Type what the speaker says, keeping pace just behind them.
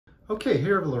Okay,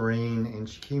 here we have Lorraine, and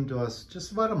she came to us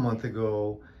just about a month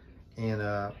ago,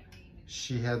 and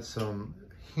she had some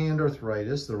hand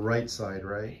arthritis, the right side,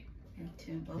 right?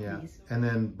 Both knees. And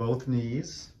then both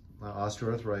knees,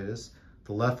 osteoarthritis.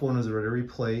 The left one was already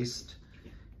replaced,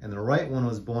 and the right one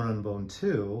was bone on bone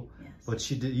too. Yes.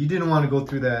 But you didn't want to go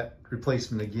through that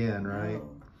replacement again, right?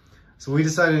 No. So we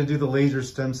decided to do the laser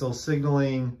stem cell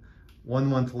signaling 1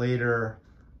 month later.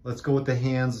 Let's go with the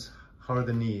hands. How are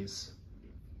the knees?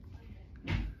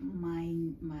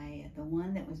 The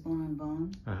one that was bone on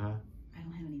bone, I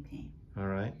don't have any pain. All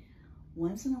right.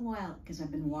 Once in a while, because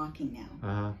I've been walking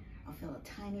now, I'll feel a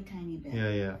tiny bit.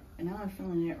 Yeah. And now I'm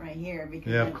feeling it right here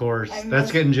because of course.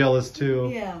 That's getting jealous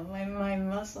too. Yeah, my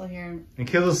muscle here. And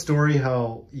tell the story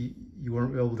how you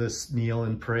weren't able to kneel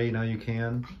and pray. Now you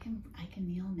can. I can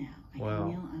kneel now. I can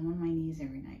kneel. I'm on my knees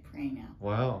every night praying now.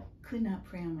 Wow. Could not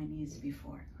pray on my knees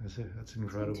before. That's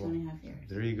incredible. 2.5 years.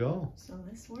 There you go. So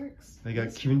this works. They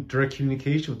got direct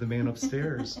communication with the man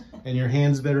upstairs. And your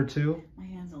hand's better too? My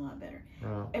hand's a lot better.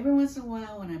 Wow. Every once in a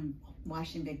while when I'm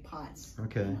washing big pots,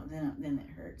 okay, then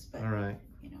it hurts. But all right,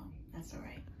 that's all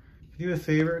right. Could you do a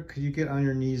favor? Could you get on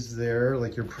your knees there,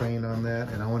 like you're praying on that?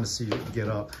 And I want to see you get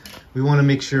up. We want to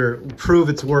make sure, prove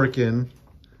it's working.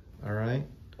 All right.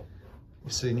 You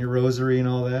saying your rosary and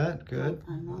all that? Good.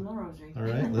 I'm on the rosary. All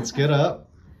right, let's get up.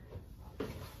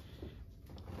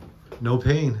 No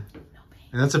pain.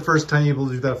 And that's the first time you're able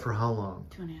to do that for how long?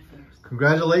 2.5 years.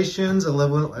 Congratulations. I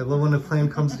love when a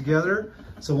plan comes together.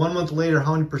 So 1 month later,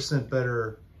 how many %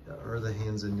 better are the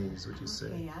hands and knees, would you say?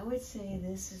 Okay, I would say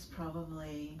this is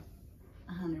probably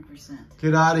 100%.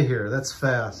 Get out of here. That's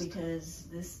fast. Because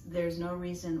there's no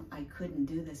reason I couldn't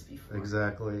do this before.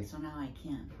 Exactly. So now I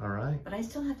can. All right. But I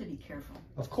still have to be careful.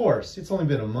 Of course. It's only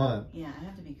been a month. Yeah, I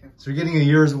have to be careful. So you're getting a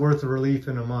year's worth of relief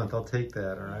in a month. I'll take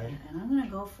that, all right? Yeah, and I'm going to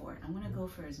go for it. I'm going to go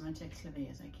for as much activity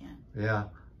as I can. Yeah.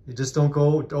 You just don't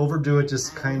overdo it,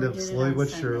 just kind of slowly but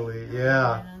surely.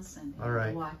 Yeah. All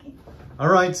right. Walking. All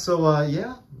right. So,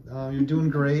 you're doing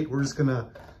great. We're just going to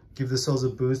give the cells a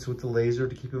boost with the laser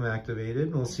to keep them activated.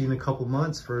 And we'll see you in a couple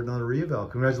months for another reeval.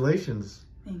 Congratulations.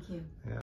 Thank you. Yeah.